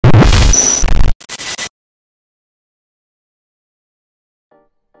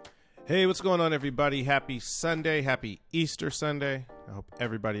Hey, what's going on, everybody? Happy Sunday. Happy Easter Sunday. I hope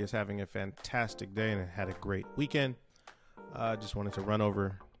everybody is having a fantastic day and had a great weekend. I just wanted to run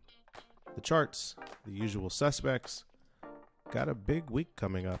over the charts, the usual suspects. Got a big week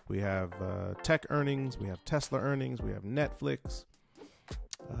coming up. We have tech earnings, we have Tesla earnings, we have Netflix,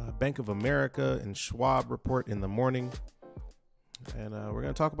 Bank of America and Schwab report in the morning. And we're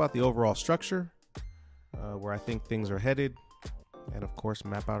going to talk about the overall structure, where I think things are headed, and of course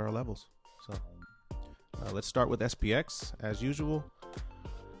map out our levels. So let's start with SPX as usual.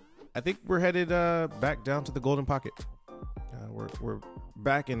 I think we're headed back down to the golden pocket. We're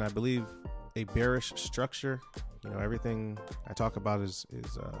back in, I believe, a bearish structure. You know, everything I talk about is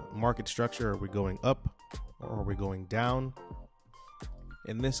market structure. Are we going up or are we going down?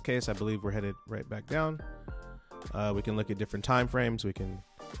 In this case, I believe we're headed right back down. We can look at different time frames. We can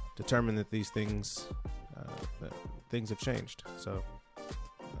determine that these things have changed. So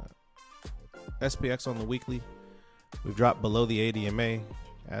SPX on the weekly, we've dropped below the ADMA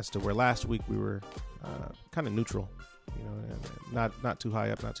as to where last week we were kind of neutral. You know, not too high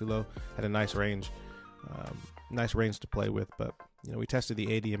up, not too low. Had a nice range to play with. But you know, we tested the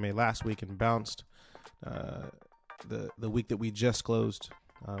ADMA last week and bounced. The week that we just closed,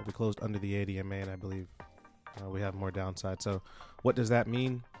 we closed under the ADMA, and I believe we have more downside. So what does that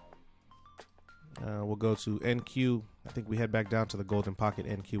mean? We'll go to NQ. I think we head back down to the golden pocket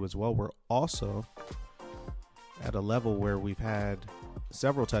NQ as well. We're also at a level where we've had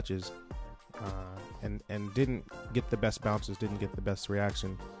several touches and didn't get the best bounces, didn't get the best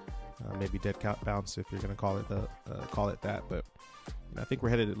reaction. Maybe dead cat bounce if you're going to call it that. But you know, I think we're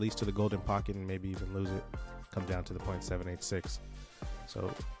headed at least to the golden pocket and maybe even lose it, come down to the 0.786.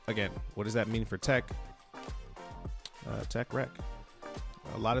 So again, what does that mean for tech? Tech wreck.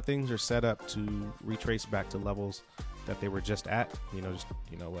 A lot of things are set up to retrace back to levels that they were just at, just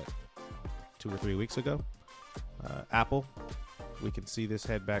 2 or 3 weeks ago. Apple, we can see this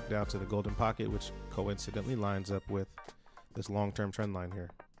head back down to the golden pocket, which coincidentally lines up with this long-term trend line here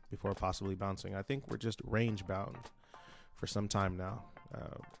before possibly bouncing. I think we're just range bound for some time now.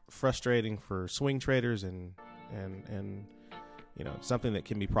 Frustrating for swing traders and something that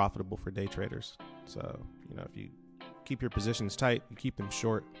can be profitable for day traders. So, if you keep your positions tight, you keep them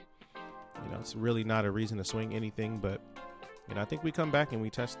short, it's really not a reason to swing anything. But I think we come back and we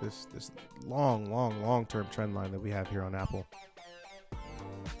test this long-term trend line that we have here on Apple.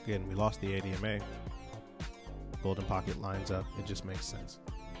 Again, we lost the ADMA. Golden pocket lines up. It just makes sense.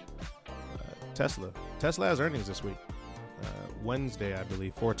 Tesla has earnings this week. Wednesday, I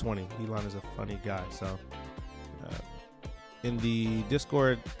believe, 420. Elon is a funny guy. So in the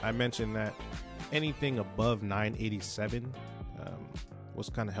Discord, I mentioned that anything above 987 was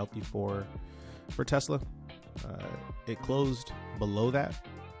kind of healthy for Tesla. It closed below that.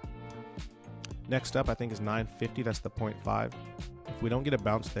 Next up, I think, is 950. That's the 0.5. If we don't get a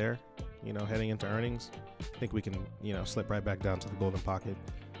bounce there, heading into earnings, I think we can, slip right back down to the golden pocket.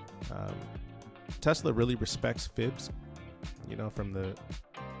 Tesla really respects fibs, from the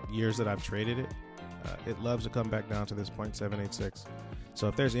years that I've traded it. It loves to come back down to this 0.786. So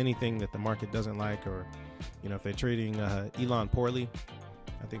if there's anything that the market doesn't like, or if they're treating Elon poorly,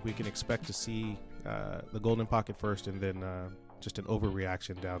 I think we can expect to see the golden pocket first, and then just an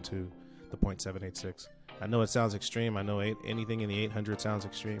overreaction down to the 0.786. I know it sounds extreme. I know anything in the 800 sounds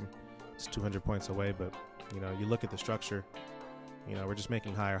extreme. It's 200 points away, but you look at the structure. We're just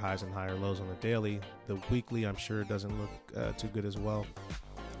making higher highs and higher lows on the daily. The weekly, I'm sure, doesn't look too good as well.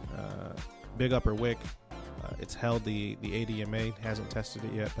 Big upper wick. It's held the ADMA, hasn't tested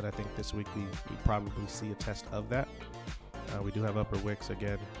it yet, but I think this week we probably see a test of that. We do have upper wicks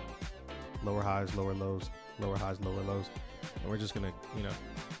again, lower highs, lower lows, lower highs, lower lows, and we're just gonna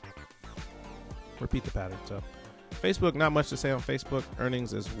repeat the pattern. So Facebook, not much to say on Facebook.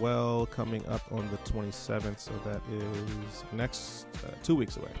 Earnings as well coming up on the 27th, so that is next 2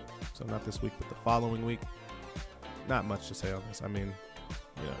 weeks away. So not this week, but the following week. Not much to say on this. I mean,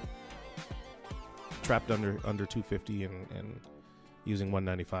 trapped under 250 and using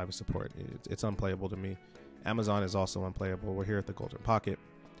 195 as support. It's unplayable to me. Amazon is also unplayable. We're here at the golden pocket.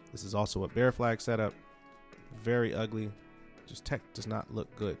 This is also a bear flag setup. Very ugly. Just tech does not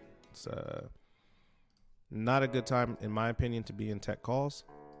look good. It's not a good time, in my opinion, to be in tech calls.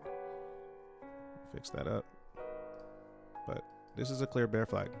 Fix that up. But this is a clear bear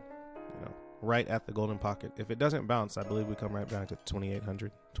flag. Right at the golden pocket. If it doesn't bounce, I believe we come right back to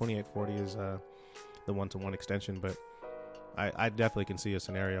 2800. 2840 is the one-to-one extension, but I definitely can see a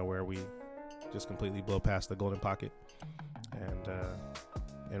scenario where we just completely blow past the golden pocket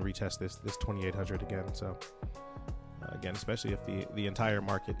and retest this 2800 again. So Again, especially if the entire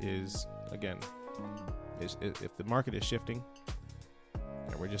market is, again, if the market is shifting,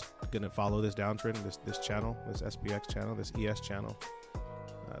 and we're just going to follow this downtrend, this channel, this SPX channel, this ES channel,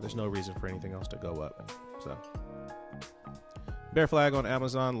 there's no reason for anything else to go up. So, bear flag on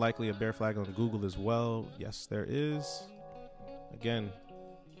Amazon, likely a bear flag on Google as well. Yes, there is. Again,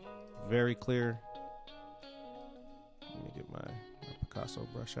 very clear. Let me get my Picasso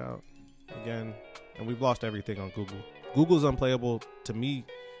brush out again. And we've lost everything on Google. Google's unplayable to me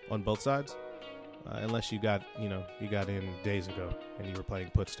on both sides, unless you got in days ago and you were playing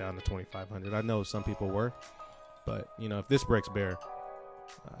puts down to 2,500. I know some people were, but if this breaks bear,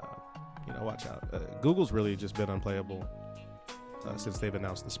 watch out. Google's really just been unplayable since they've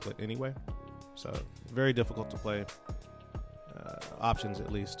announced the split anyway. So very difficult to play. Options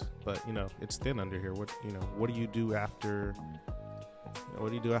at least, but it's thin under here. What do you do after? What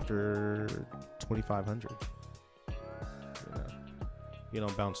do you do after 2,500? You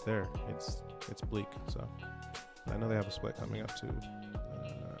don't bounce there. It's bleak. So I know they have a split coming up to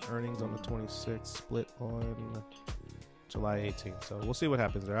earnings on the 26th, split on July 18th. So we'll see what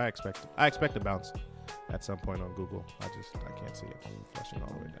happens there. I expect a bounce at some point on Google. I can't see it flushing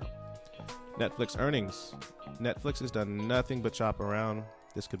all the way down. Netflix earnings. Netflix has done nothing but chop around.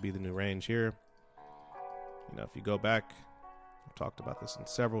 This could be the new range here. If you go back, I've talked about this in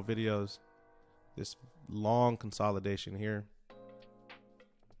several videos. This long consolidation here.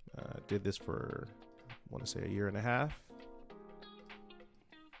 Did this for, I want to say, a year and a half.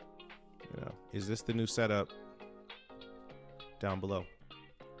 Is this the new setup down below?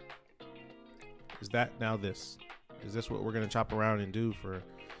 Is that now this? Is this what we're going to chop around and do for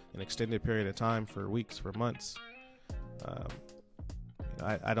an extended period of time, for weeks, for months?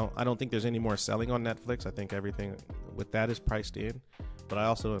 I don't think there's any more selling on Netflix. I think everything with that is priced in, but I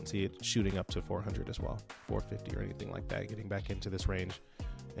also don't see it shooting up to 400 as well, 450 or anything like that, getting back into this range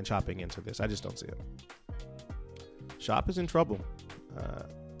and chopping into this. I just don't see it. Shop is in trouble.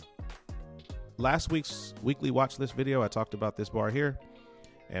 Last week's weekly watch list video, I talked about this bar here,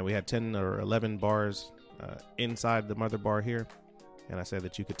 and we had 10 or 11 bars inside the mother bar here, and I said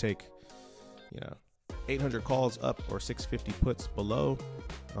that you could take 800 calls up or 650 puts below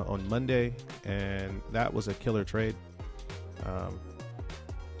on Monday, and that was a killer trade.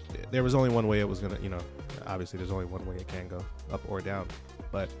 There was only one way it was gonna, obviously there's only one way it can go, up or down,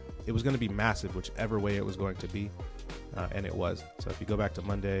 but it was going to be massive whichever way it was going to be, and it was. So if you go back to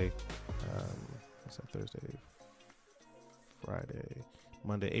Monday, what's that, Thursday, Friday,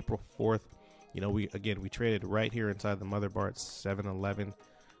 Monday, April 4th, we traded right here inside the mother bar at 711.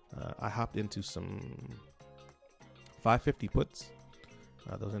 I hopped into some 550 puts.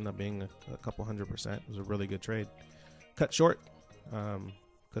 Those ended up being a couple 100%. It was a really good trade. Cut short.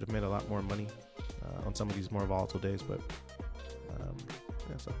 Could have made a lot more money on some of these more volatile days, but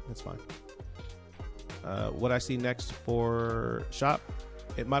so it's fine. What I see next for shop,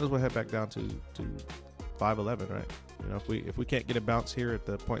 it might as well head back down to 511, right? If we can't get a bounce here at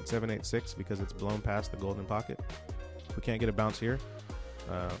the 0.786 because it's blown past the golden pocket, if we can't get a bounce here,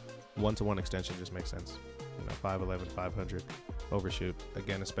 one-to-one extension just makes sense. 511, 500 overshoot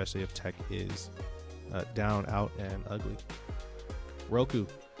again, especially if tech is down, out, and ugly. Roku.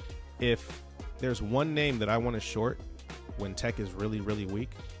 If there's one name that I want to short when tech is really, really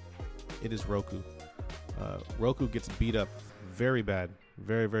weak, it is Roku. Roku gets beat up very bad,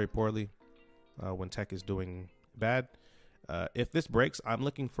 very, very poorly when tech is doing bad. If this breaks, I'm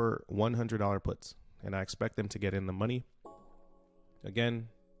looking for $100 puts, and I expect them to get in the money. Again,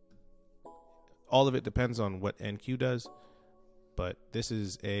 all of it depends on what NQ does, but this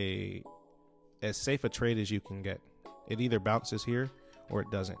is as safe a trade as you can get. It either bounces here or it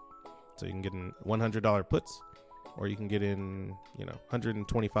doesn't. So you can get in $100 puts, or you can get in,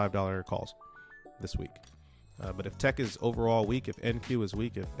 $125 calls this week. But if tech is overall weak, if NQ is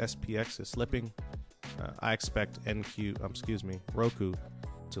weak, if SPX is slipping, I expect Roku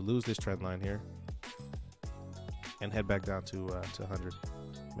to lose this trend line here and head back down to 100,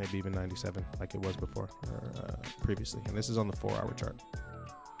 maybe even 97 like it was before or previously. And this is on the 4-hour chart.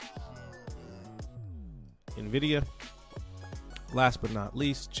 NVIDIA, last but not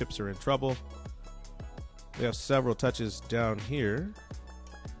least, chips are in trouble. We have several touches down here,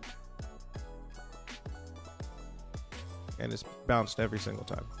 and it's bounced every single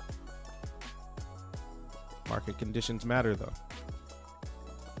time. Market conditions matter, though.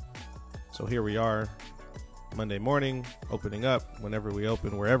 So here we are, Monday morning, opening up, whenever we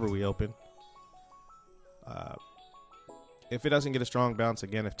open, wherever we open. If it doesn't get a strong bounce,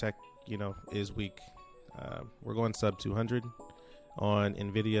 again, if tech, is weak, we're going sub 200 on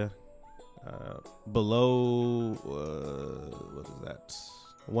NVIDIA. below what is that?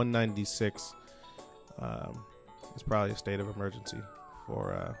 196 is probably a state of emergency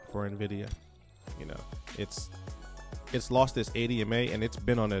for Nvidia. You know, it's lost this ADMA, and it's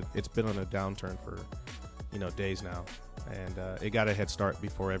been on a downturn for, you know, days now, and it got a head start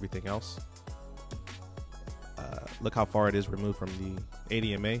before everything else. Look how far it is removed from the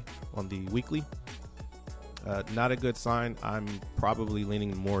ADMA on the weekly. Not a good sign. I'm probably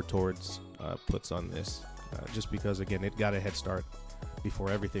leaning more towards puts on this, just because, again, it got a head start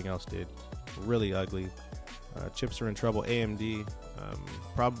before everything else did. Really ugly. Chips are in trouble. AMD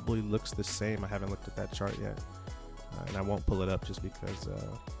probably looks the same. I haven't looked at that chart yet, and I won't pull it up just because,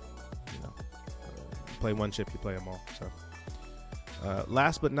 you know, you play one chip, you play them all. So.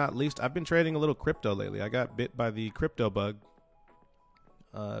 Last but not least, I've been trading a little crypto lately. I got bit by the crypto bug.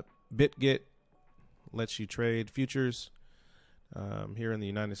 BitGet lets you trade futures here in the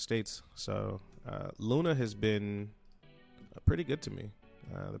United States. So Luna has been pretty good to me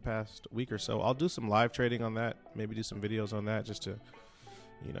the past week or so. I'll do some live trading on that, maybe do some videos on that, just to,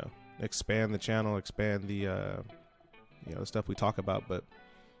 you know, expand the channel, expand the you know, the stuff we talk about. But,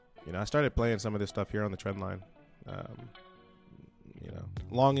 you know, I started playing some of this stuff here on the trend line. You know,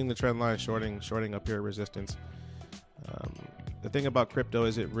 longing the trend line, shorting up here at resistance. The thing about crypto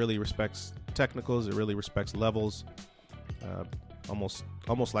is it really respects technicals. It really respects levels.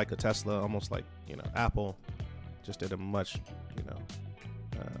 Almost like a Tesla, almost like, you know, Apple, just at a much, you know,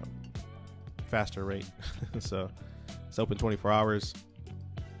 faster rate. So it's open 24 hours.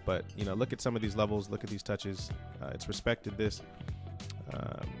 But, you know, look at some of these levels. Look at these touches. It's respected this.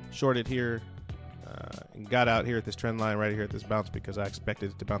 Shorted here. And got out here at this trend line right here at this bounce because I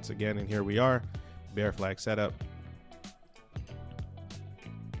expected it to bounce again, and here we are. Bear flag setup.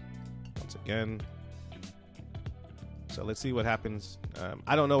 Once again. So let's see what happens.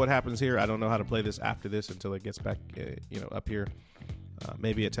 I don't know what happens here. I don't know how to play this after this until it gets back, you know, up here.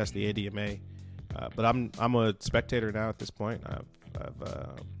 Maybe it tests the ADMA. But I'm a spectator now at this point.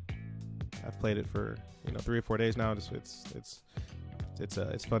 I've played it for, you know, 3 or 4 days now. It's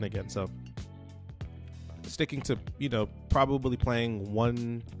fun again. So. Sticking to, you know, probably playing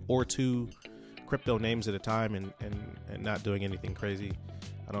 1 or 2 crypto names at a time and not doing anything crazy.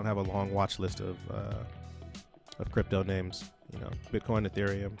 I don't have a long watch list of crypto names. You know, Bitcoin,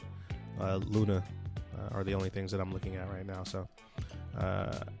 Ethereum, Luna are the only things that I'm looking at right now. So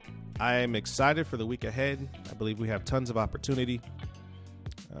I am excited for the week ahead. I believe we have tons of opportunity.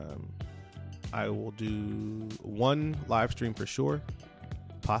 I will do 1 live stream for sure,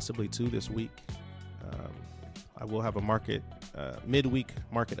 possibly 2 this week. I will have a midweek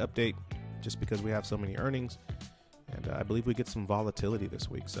market update just because we have so many earnings, and I believe we get some volatility this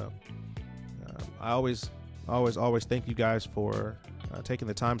week. So I always thank you guys for taking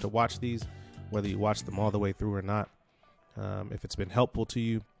the time to watch these, whether you watch them all the way through or not. If it's been helpful to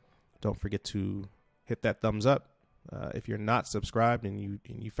you, don't forget to hit that thumbs up. If you're not subscribed and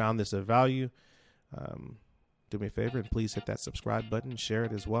you found this of value, do me a favor and please hit that subscribe button, share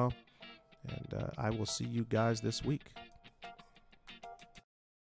it as well. And I will see you guys this week.